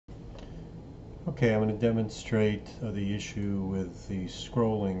Okay, I'm going to demonstrate the issue with the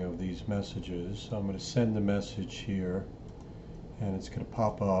scrolling of these messages. So I'm going to send the message here, and it's going to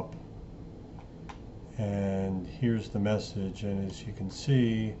pop up, and here's the message, and as you can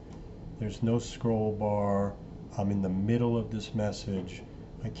see, there's no scroll bar. I'm in the middle of this message.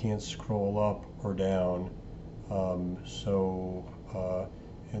 I can't scroll up or down. And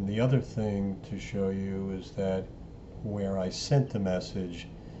the other thing to show you is that where I sent the message,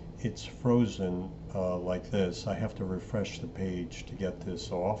 it's frozen like this. I have to refresh the page to get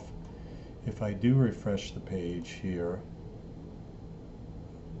this off. If I do refresh the page here,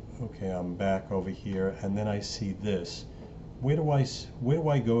 okay, I'm back over here, and then I see this. Where do I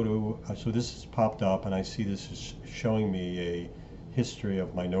go to? So this has popped up, and I see this is showing me a history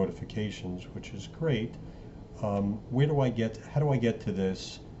of my notifications, which is great. Where do I get? How do I get to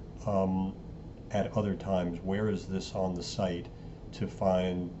this at other times? Where is this on the site to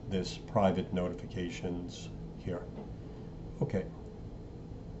find this private notifications here? Okay.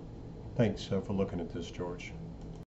 Thanks for looking at this, George.